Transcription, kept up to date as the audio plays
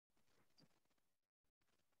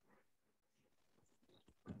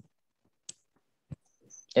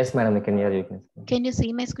Yes, madam, we can hear you. Can you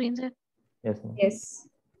see my screen, sir? Yes, ma'am. Yes.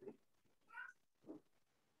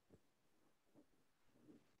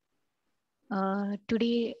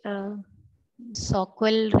 Today,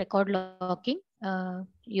 SOQL record locking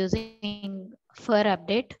using for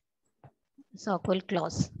update SOQL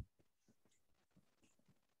clause.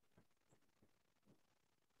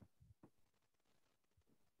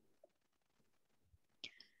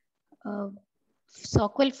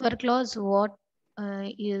 SOQL for clause, what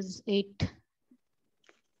is it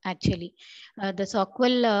actually? The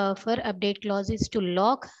SOQL for update clause is to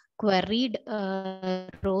lock queried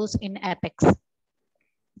rows in Apex.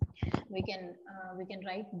 We can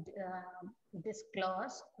write this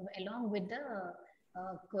clause along with the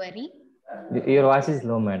query. Your voice is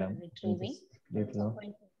low, madam. Retrieving. Low.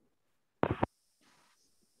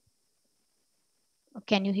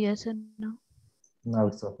 Can you hear, sir, now? Now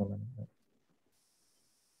it's okay, madam.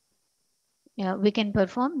 Yeah, we can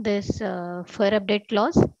perform this for update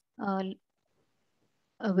clause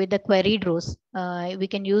with the queried rows. We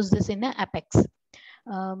can use this in the Apex.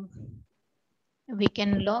 We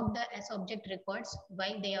can log the S object records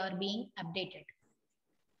while they are being updated.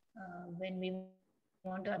 When we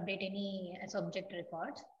want to update any S object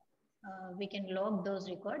records, we can log those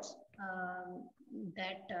records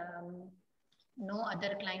that no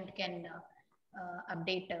other client can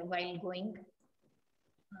update while going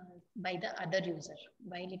by the other user,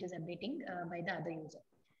 while it is updating by the other user.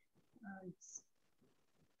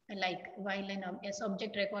 Like while an S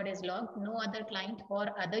object record is logged, no other client or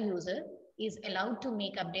other user is allowed to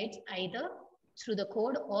make updates either through the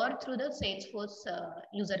code or through the Salesforce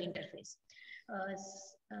user interface.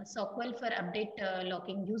 SOQL for update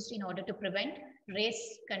locking used in order to prevent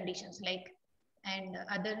race conditions like and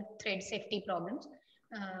other thread safety problems,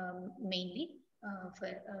 mainly for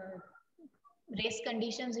race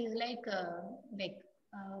conditions is like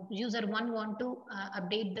user one want to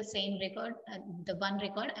update the same record, the one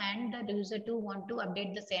record, and the user two want to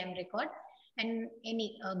update the same record, and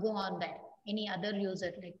any go on that. Any other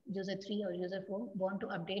user like user three or user four want to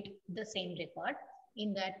update the same record.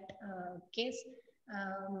 In that case,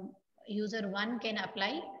 user one can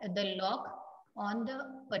apply the lock on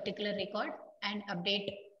the particular record and update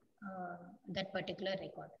that particular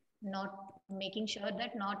record, not making sure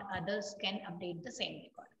that not others can update the same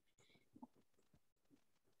record.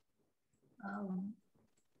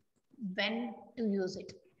 When to use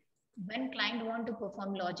it? When client want to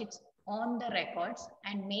perform logics on the records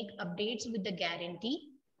and make updates with the guarantee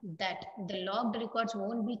that the logged records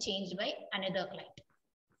won't be changed by another client.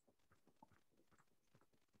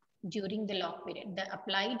 During the lock period, the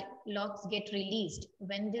applied locks get released.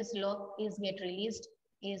 When this lock is get released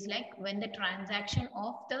is like when the transaction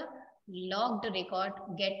of the logged record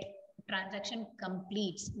transaction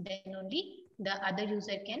completes, then only the other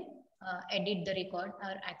user can edit the record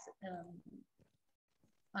or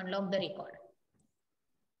unlock the record.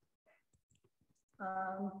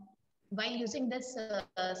 While using this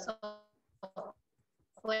software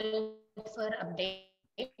for update,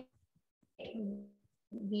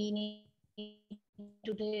 we need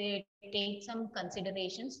to take some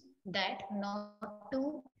considerations that not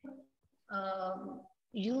to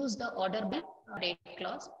use the order by update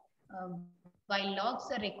clause while logs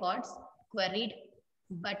the records queried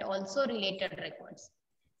but also related records.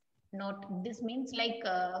 Not this means like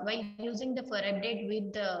while using the for update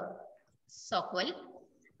with the SOQL,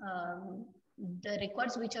 the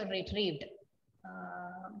records which are retrieved,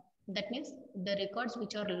 that means the records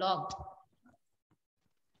which are logged,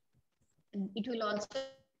 it will also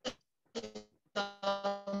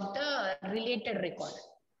log the related record.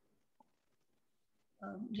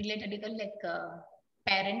 Related record like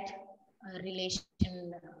parent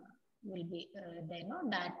relation will be there, no?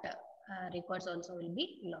 That records also will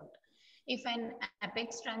be logged. If an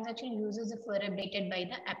Apex transaction uses a for updated by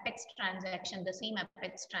the Apex transaction, the same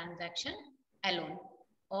Apex transaction alone,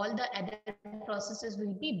 all the other processes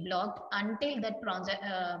will be blocked until that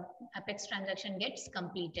Apex transaction gets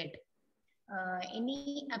completed.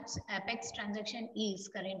 Any Apex transaction is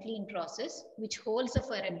currently in process, which holds a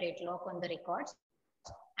for update lock on the records,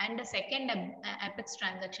 and the second Apex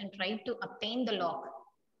transaction tried to obtain the lock.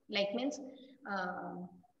 Like means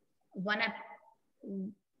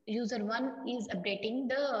user one is updating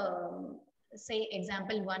the say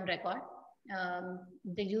example one record.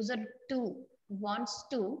 The user two wants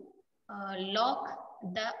to lock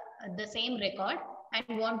the same record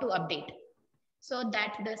and want to update. So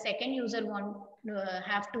that the second user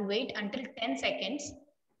have to wait until 10 seconds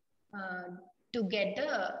to get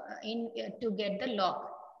the lock.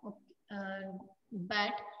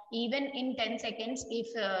 But even in 10 seconds, if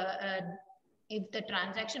if the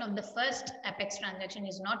transaction of the first Apex transaction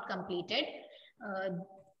is not completed,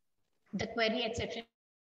 the query exception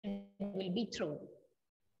will be thrown.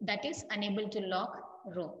 That is unable to lock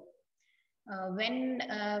row. When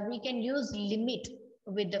we can use limit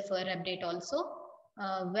with the for update also,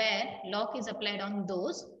 where lock is applied on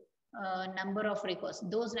those number of records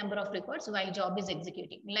while job is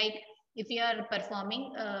executing. Like if you are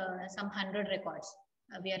performing some 100 records,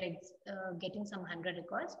 we are getting some 100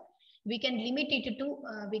 records, we can limit it to,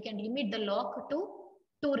 we can limit the lock to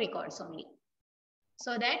 2 records only.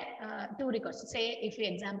 So that 2 records, say if we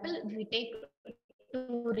example, if we take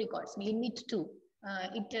 2 records, limit 2,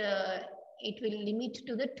 it will limit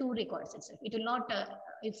to the 2 records itself. It will not,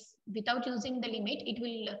 if without using the limit, it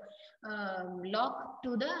will lock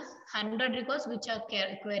to the 100 records which are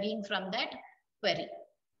querying from that query.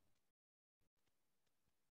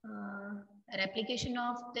 Replication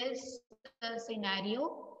of this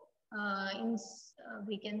scenario,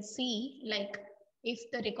 we can see like if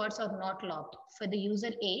the records are not locked for the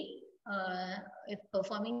user A, if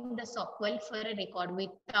performing the SOQL for a record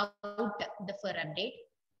without the for update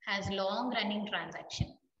has long running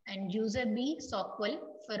transaction, and user B SOQL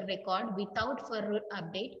for record without for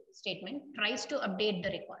update statement tries to update the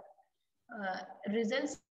record.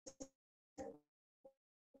 Results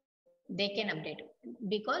they can update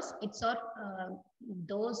because it's or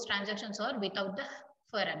those transactions are without the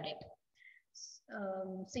for update.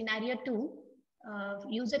 Scenario 2,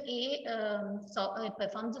 user A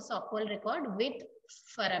performs a SOQL record with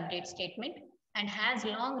for update statement and has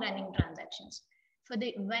long running transactions. For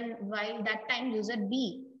the while that time user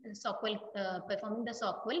B SOQL performing the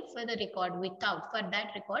SOQL for the record without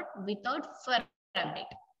for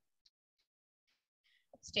update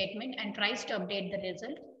statement and tries to update the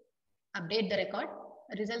record.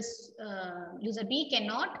 Results, user B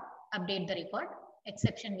cannot update the record,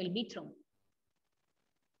 exception will be thrown.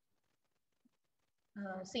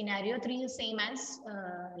 Scenario 3 is same as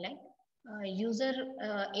user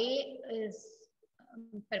A is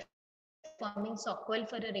performing SOQL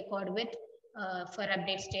for a record with for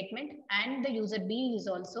update statement, and the user B is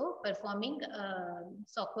also performing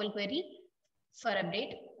SOQL query for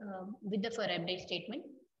update with the for update statement.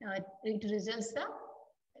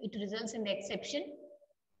 It results in the exception.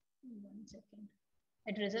 1 second.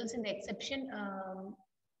 It results in the exception.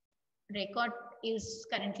 Record is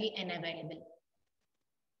currently unavailable,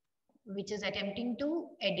 which is attempting to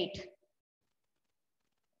edit.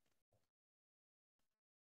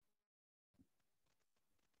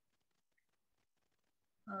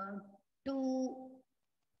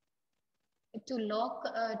 To lock,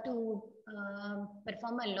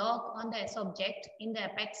 perform a lock on the S object in the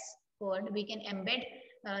Apex code, we can embed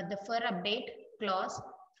the for update clause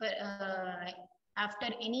for, after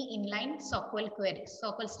any inline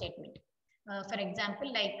SOQL statement. For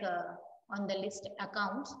example, like on the list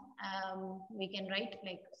accounts, we can write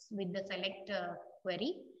like with the select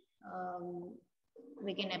query,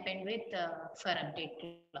 we can append with for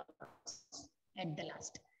update clause at the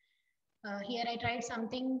last. Here I tried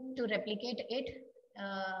something to replicate it.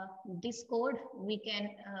 This code we can,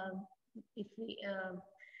 if we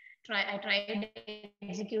I tried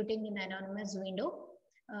executing in anonymous window.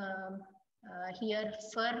 Here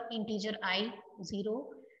for integer I 0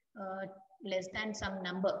 less than some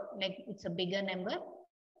number, like it's a bigger number.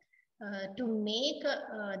 To make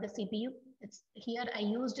the CPU, here I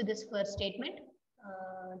used this first statement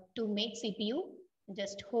to make CPU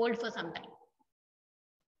just hold for some time,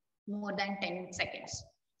 more than 10 seconds,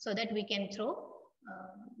 so that we can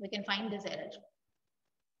we can find this error.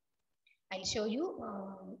 I'll show you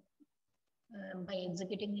by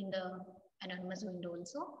executing in the anonymous window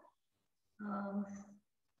also.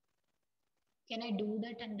 Can I do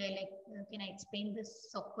that, and can I explain this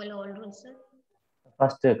SOQL order also?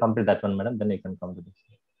 First complete that one, madam, then you can come to this.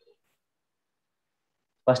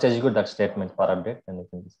 First execute that statement for update, then you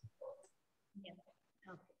can just. Yeah.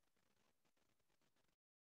 Okay.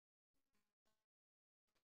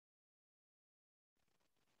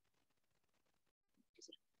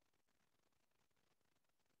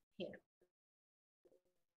 Here.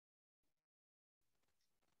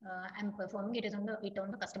 I'm performing it is on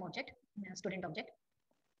the custom object, student object.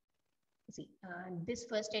 See, this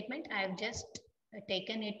first statement I have just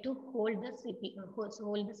taken it to hold the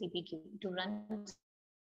CPQ to run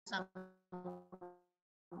some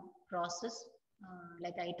process.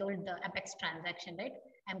 Like I told the Apex transaction, right?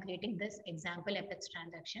 I'm creating this example Apex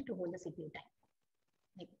transaction to hold the CPU time,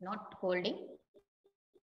 like not holding.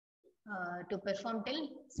 To perform till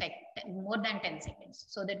more than 10 seconds,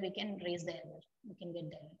 so that we can raise the error. We can get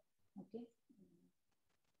the error. Okay.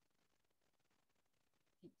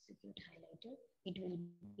 execute highlighted. It will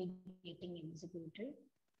be getting executed.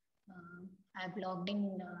 I've logged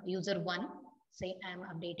in user 1. Say I'm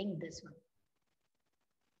updating this one.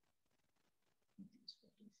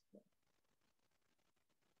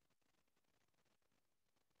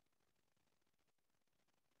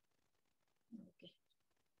 Okay,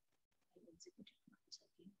 I'll execute it once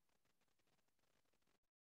again.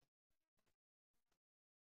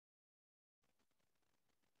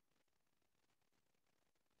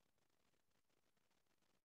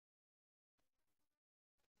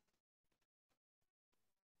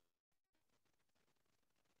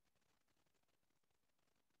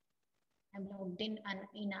 I'm logged in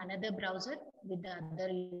another browser with the other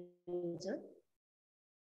user.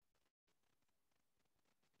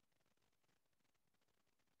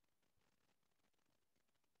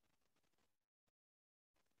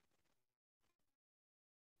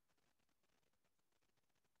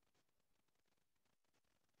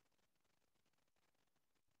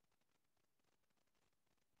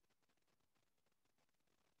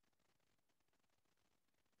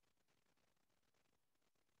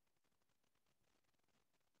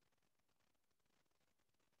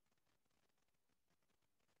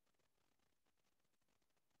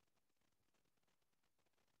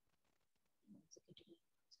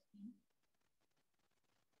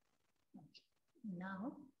 Okay.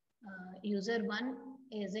 Now, user 1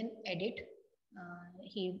 is in edit.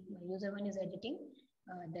 User 1 is editing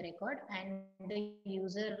the record, and the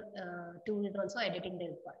user 2 is also editing the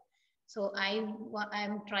record. So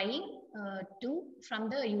I'm trying to from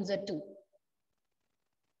the user 2.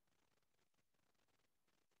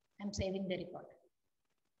 I'm saving the record.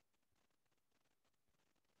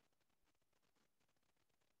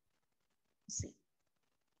 See.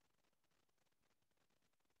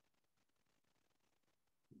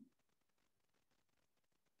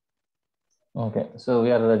 Okay, so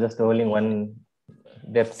we are just holding one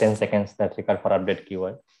depth 10 seconds that record for update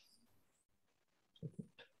keyword.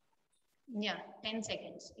 Yeah, 10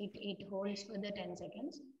 seconds. It holds for the 10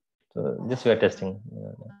 seconds. So just we are testing.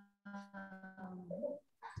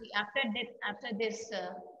 See, after this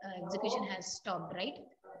execution has stopped, right?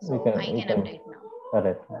 So we I can update now.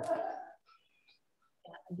 Correct.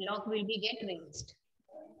 Block will be get released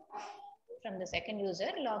from the second user.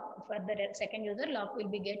 Lock for the second user, lock will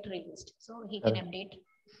be get released. So he can update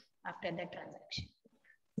after the transaction.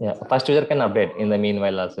 Yeah, first user can update in the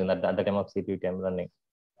meanwhile also at the time of CPU time running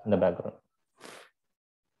in the background.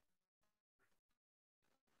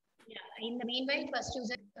 Yeah, in the meanwhile, first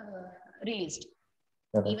user released.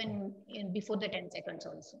 Even before the 10 seconds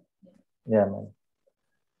also. Yeah, ma'am.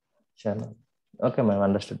 Sure, ma'am. Okay, ma'am.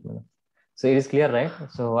 Understood, ma'am. So it is clear, right?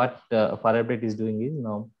 So what for update is doing is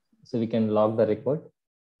now, so we can log the record.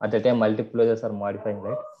 At the time, multiple users are modifying,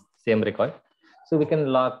 right? Same record. So we can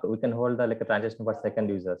hold the like a transaction for second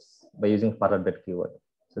users by using for update keyword.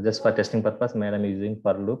 So just for testing purpose, madam is using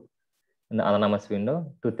for loop in the anonymous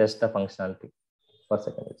window to test the functionality for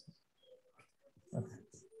second users.